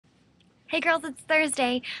Hey girls, it's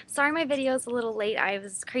Thursday. Sorry my video's a little late. I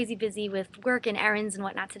was crazy busy with work and errands and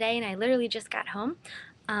whatnot today, and I literally just got home.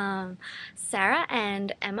 Sarah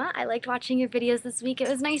and Emma, I liked watching your videos this week. It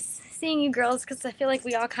was nice seeing you girls because I feel like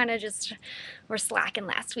we all kind of just were slacking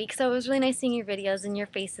last week. So it was really nice seeing your videos and your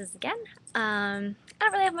faces again. I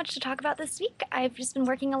don't really have much to talk about this week. I've just been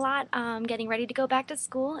working a lot, getting ready to go back to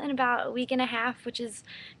school in about a week and a half, which is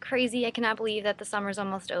crazy. I cannot believe that the summer's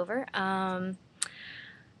almost over.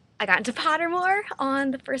 I got into Pottermore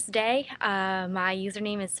on the first day. My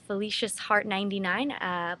username is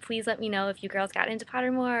Felicia'sHeart99. Please let me know if you girls got into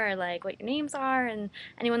Pottermore or like what your names are, and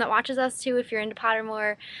anyone that watches us too, if you're into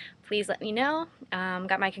Pottermore, please let me know.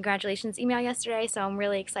 Got my congratulations email yesterday, so I'm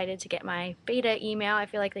really excited to get my beta email. I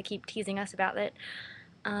feel like they keep teasing us about it.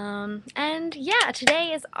 And yeah,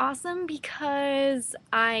 today is awesome because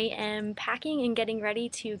I am packing and getting ready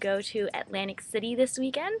to go to Atlantic City this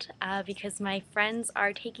weekend because my friends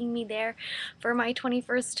are taking me there for my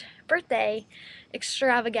 21st birthday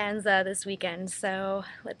extravaganza this weekend. So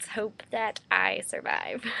let's hope that I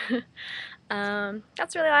survive.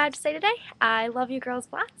 That's really all I have to say today. I love you girls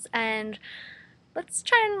lots, and let's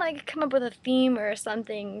try and like come up with a theme or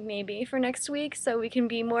something maybe for next week so we can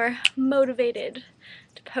be more motivated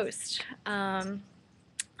to post. I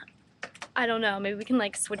don't know, maybe we can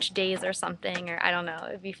like switch days or something, or I don't know,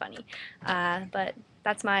 it'd be funny. But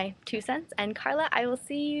that's my 2 cents, and Carla, I will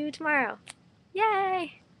see you tomorrow.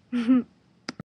 Yay!